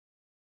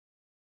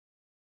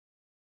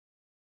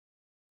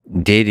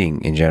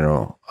dating in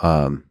general.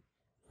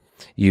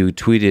 You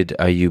tweeted,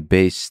 "Are you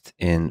based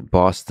in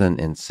Boston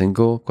and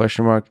single?"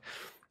 Question mark,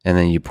 and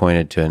then you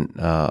pointed to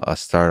a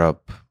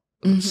startup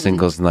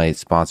singles night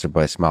sponsored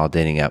by Smile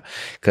dating app.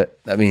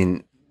 I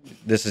mean,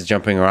 this is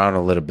jumping around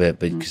a little bit,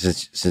 but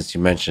since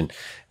you mentioned,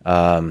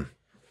 can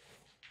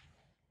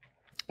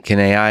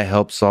AI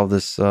help solve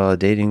this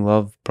dating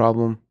love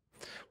problem?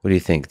 What do you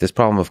think? This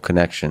problem of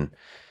connection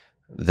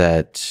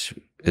that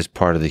is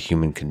part of the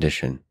human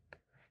condition.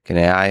 Can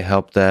AI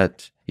help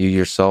that? You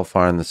yourself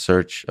are in the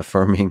search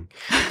affirming.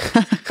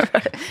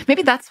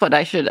 Maybe that's what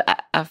I should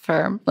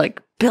affirm.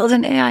 Like build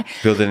an AI.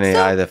 Build an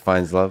AI that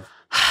finds love.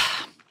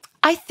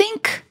 I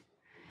think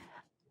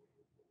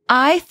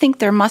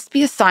there must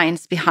be a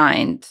science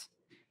behind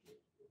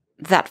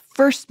that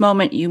first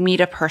moment you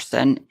meet a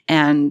person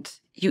and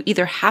you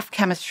either have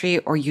chemistry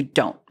or you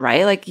don't,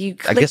 right? Like you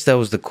click. I guess that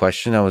was the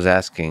question I was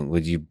asking.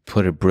 Would you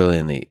put it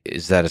brilliantly?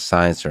 Is that a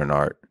science or an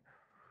art?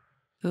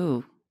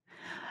 Ooh.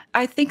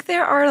 I think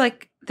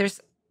there's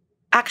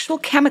actual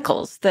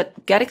chemicals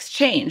that get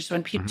exchanged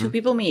when two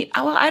people meet.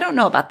 Oh, well, I don't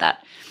know about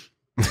that.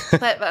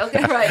 But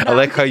okay, right. I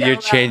like how you're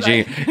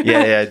changing.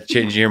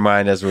 Changing your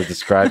mind as we're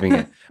describing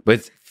it. But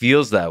it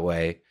feels that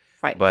way.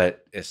 Right.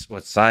 But it's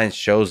what science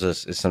shows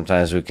us is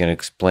sometimes we can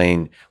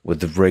explain with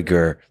the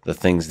rigor the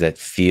things that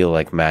feel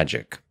like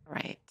magic.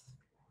 Right.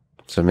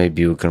 So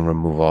maybe we can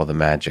remove all the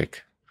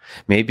magic.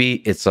 Maybe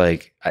it's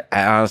like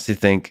I honestly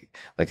think,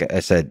 like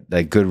I said,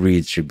 like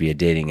Goodreads should be a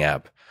dating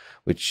app,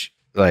 which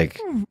like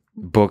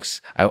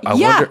books. I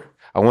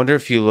wonder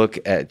if you look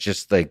at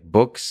just like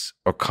books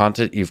or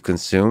content you've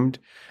consumed.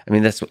 I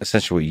mean, that's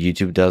essentially what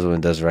YouTube does when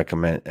it does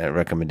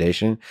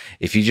recommendation.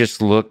 If you just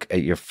look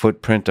at your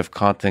footprint of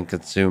content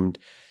consumed,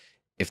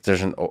 if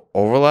there's an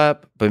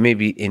overlap, but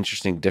maybe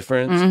interesting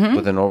difference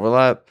with an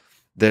overlap,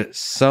 there's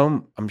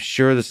some. I'm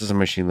sure this is a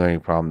machine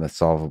learning problem that's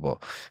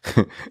solvable.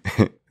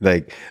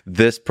 Like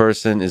this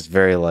person is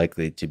very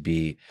likely to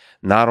be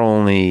not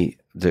only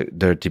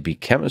there to be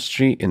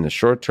chemistry in the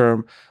short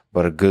term,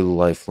 but a good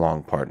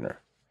lifelong partner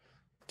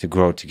to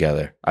grow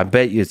together. I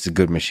bet you it's a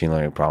good machine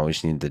learning problem. We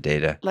just need the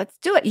data. Let's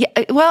do it. Yeah.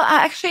 Well,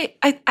 actually,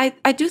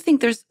 I do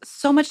think there's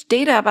so much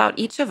data about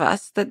each of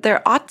us that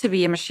there ought to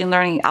be a machine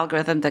learning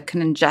algorithm that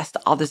can ingest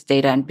all this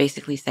data and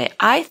basically say,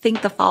 I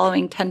think the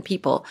following 10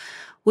 people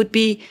would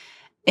be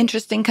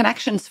interesting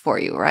connections for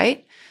you,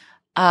 right?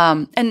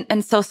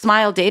 And so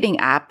Smile dating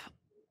app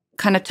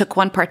kind of took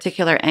one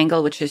particular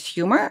angle, which is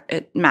humor.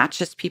 It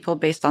matches people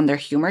based on their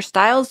humor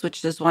styles,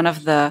 which is one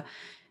of the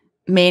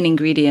main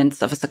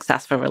ingredients of a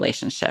successful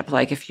relationship.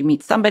 Like if you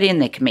meet somebody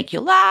and they can make you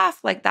laugh,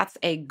 like that's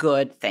a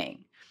good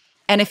thing.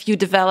 And if you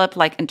develop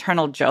like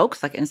internal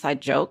jokes, like inside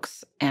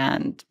jokes,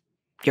 and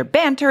you're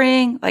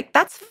bantering, like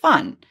that's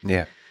fun.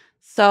 Yeah.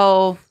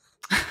 So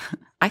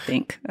I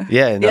think.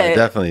 Yeah, no,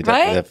 definitely,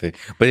 right? definitely.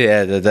 But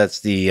yeah, that's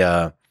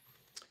the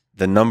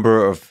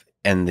number of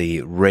and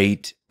the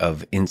rate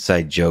of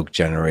inside joke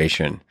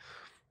generation.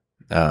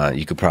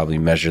 You could probably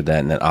measure that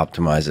and then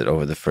optimize it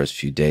over the first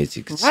few days.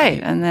 You could see.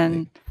 Right, and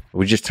then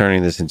we're just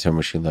turning this into a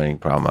machine learning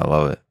problem. I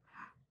love it.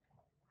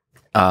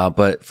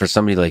 But for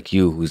somebody like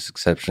you who's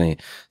exceptionally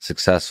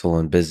successful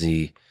and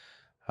busy,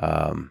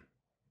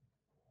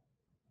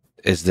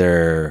 is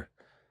there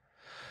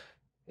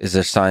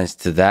science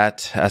to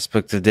that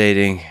aspect of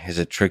dating? Is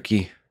it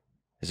tricky?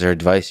 Is there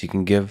advice you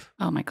can give?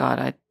 Oh my God,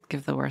 I'd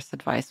give the worst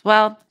advice.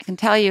 Well, I can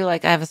tell you,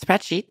 like, I have a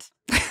spreadsheet.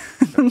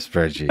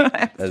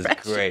 Spreadsheet.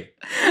 That's great.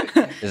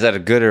 Is that a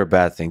good or a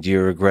bad thing? Do you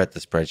regret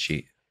the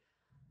spreadsheet?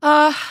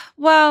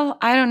 Well,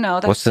 I don't know.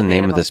 That's What's the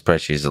name of the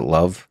spreadsheet? Is it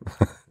Love?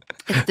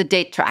 It's the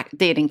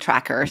dating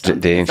tracker or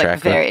something. Dating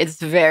tracker? It's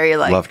very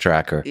like Love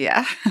tracker.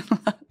 Yeah.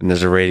 And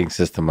there's a rating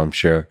system, I'm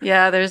sure.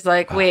 Yeah, there's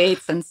like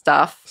weights and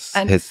stuff.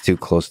 And it's too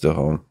close to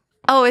home.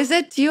 Oh, is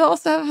it? Do you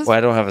also have Well,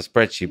 I don't have a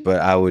spreadsheet, but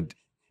I would,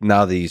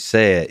 now that you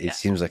say it, it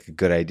seems like a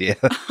good idea.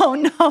 Oh,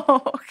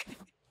 no. Okay.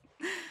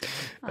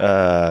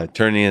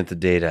 Turning into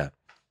data.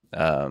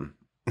 Yeah,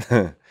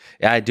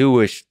 I do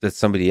wish that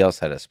somebody else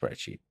had a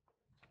spreadsheet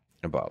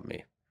about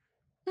me.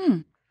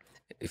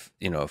 If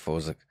it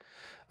was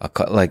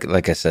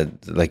like I said,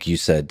 like you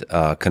said,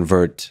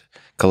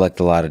 collect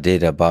a lot of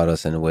data about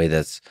us in a way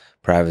that's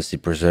privacy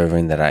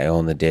preserving, that I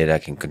own the data, I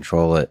can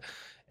control it,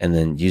 and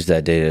then use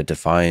that data to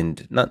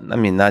find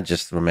not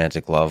just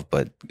romantic love,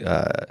 but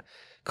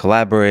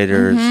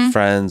collaborators,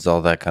 friends,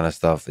 all that kind of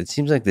stuff. It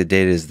seems like the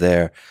data is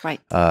there.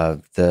 Right.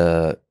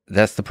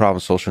 That's the problem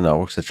social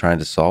networks are trying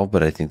to solve,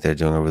 but I think they're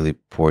doing a really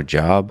poor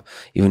job.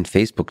 Even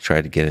Facebook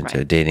tried to get into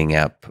a dating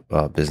app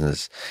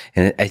business.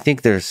 And I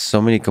think there's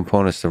so many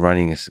components to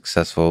running a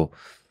successful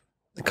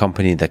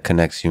company that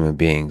connects human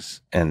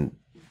beings. And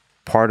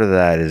part of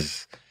that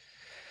is,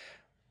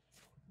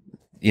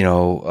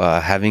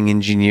 having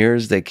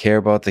engineers that care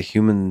about the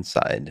human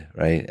side,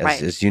 right?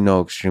 As you know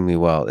extremely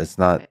well. It's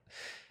not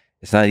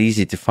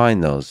easy to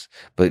find those,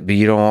 but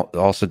you don't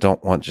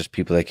want just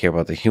people that care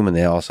about the human.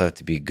 They also have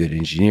to be good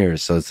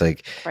engineers. So it's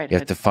like you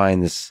have to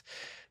find this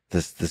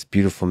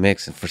beautiful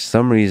mix. And for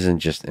some reason,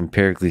 just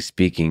empirically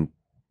speaking,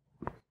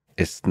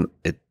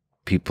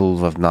 people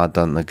have not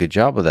done a good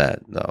job of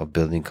that, of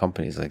building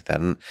companies like that.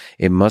 And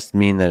it must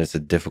mean that it's a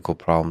difficult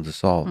problem to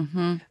solve.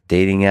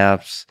 Dating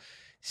apps,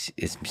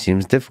 it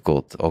seems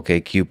difficult.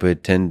 Okay,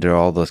 Cupid, Tinder,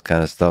 all those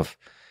kind of stuff.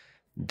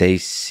 They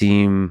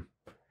seem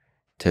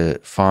to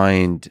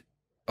find,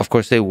 of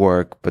course they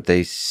work, but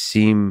they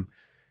seem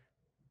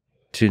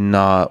to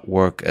not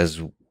work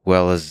as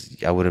well as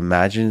I would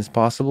imagine is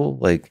possible.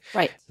 Like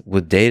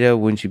with data,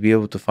 wouldn't you be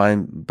able to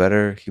find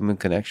better human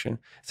connection?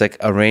 It's like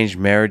arranged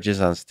marriages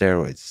on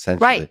steroids,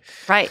 essentially.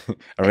 Right.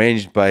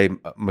 Arranged by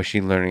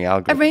machine learning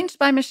algorithm. Arranged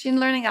by machine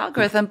learning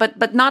algorithm,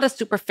 but not a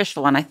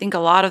superficial one. I think a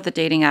lot of the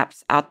dating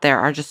apps out there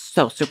are just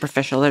so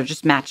superficial. They're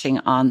just matching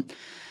on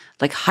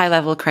like high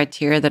level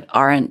criteria that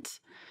aren't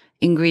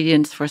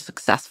ingredients for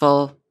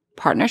successful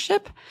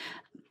partnership.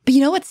 But you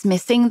know what's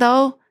missing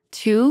though,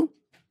 too?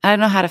 I don't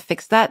know how to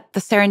fix that. The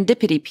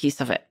serendipity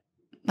piece of it.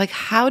 Like,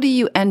 how do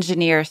you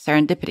engineer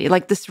serendipity?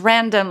 Like this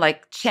random,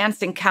 like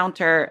chance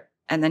encounter,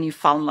 and then you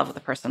fall in love with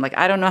the person. Like,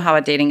 I don't know how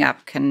a dating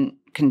app can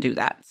do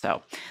that.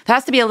 So there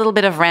has to be a little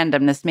bit of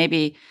randomness.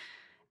 Maybe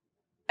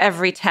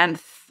every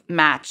 10th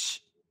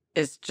match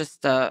is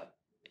just somebody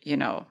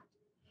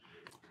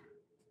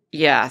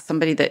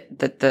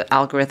that the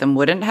algorithm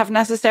wouldn't have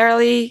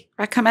necessarily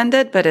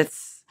recommended, but it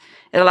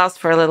allows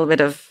for a little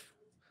bit of.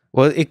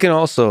 Well, it can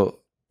also.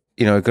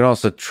 It can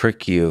also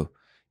trick you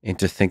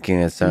into thinking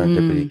it's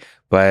serendipity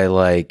by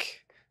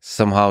like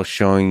somehow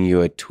showing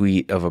you a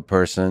tweet of a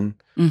person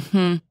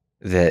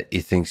that he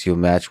thinks you'll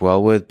match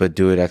well with, but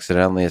do it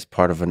accidentally as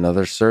part of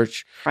another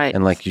search. Right.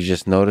 And like you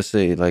just notice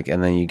it, like,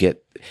 and then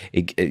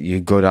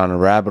you go down a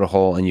rabbit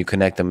hole and you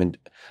connect them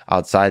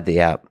outside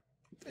the app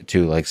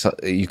too. Like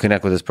you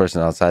connect with this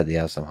person outside the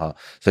app somehow.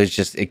 So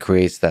it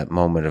creates that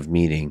moment of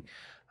meeting.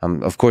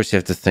 Of course, you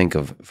have to think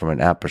of, from an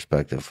app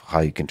perspective,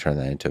 how you can turn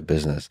that into a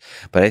business.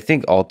 But I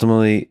think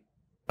ultimately,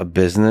 a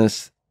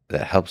business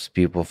that helps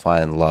people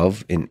find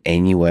love in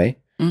any way,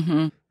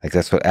 like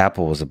that's what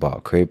Apple was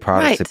about. Create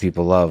products that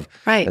people love.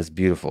 Right. That's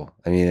beautiful.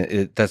 I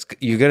mean,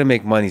 you're going to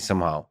make money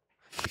somehow.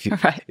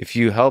 If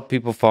you help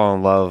people fall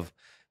in love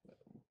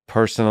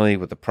personally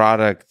with the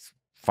product,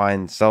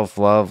 find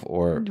self-love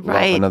or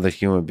love another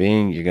human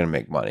being, you're going to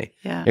make money.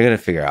 Yeah. You're going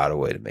to figure out a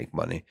way to make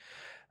money.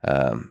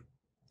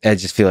 I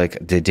just feel like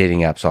the dating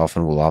apps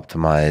often will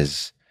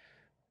optimize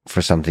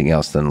for something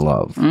else than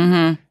love.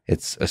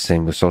 It's the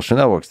same with social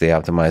networks. They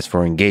optimize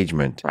for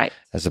engagement,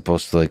 as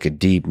opposed to like a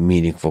deep,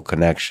 meaningful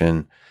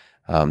connection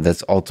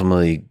that's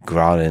ultimately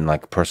grounded in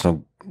like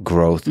personal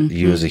growth,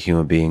 you as a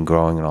human being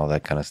growing and all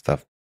that kind of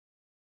stuff.